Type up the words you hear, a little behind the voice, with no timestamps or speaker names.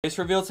Face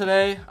reveal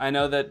today. I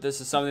know that this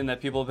is something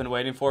that people have been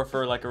waiting for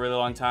like a really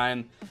long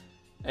time,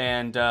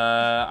 and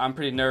I'm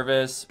pretty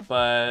nervous,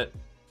 but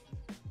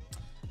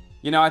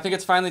you know, I think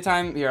it's finally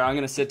time. Here, I'm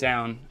gonna sit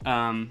down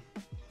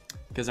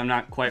because I'm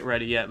not quite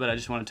ready yet, but I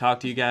just want to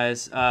talk to you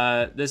guys.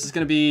 This is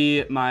gonna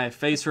be my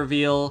face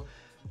reveal.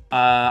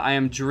 I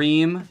am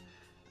Dream.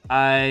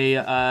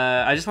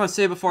 I just want to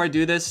say before I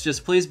do this,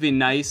 just please be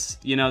nice.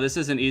 You know, this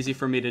isn't easy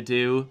for me to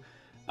do.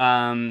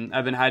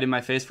 I've been hiding my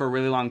face for a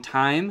really long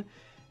time.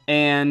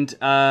 And,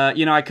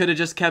 you know, I could have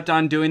just kept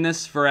on doing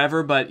this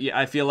forever, but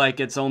I feel like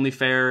it's only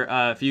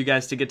fair for you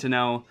guys to get to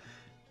know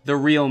the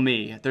real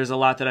me. There's a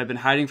lot that I've been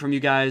hiding from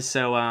you guys,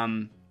 so,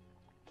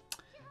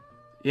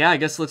 yeah, I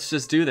guess let's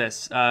just do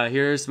this.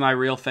 Here's my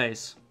real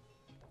face.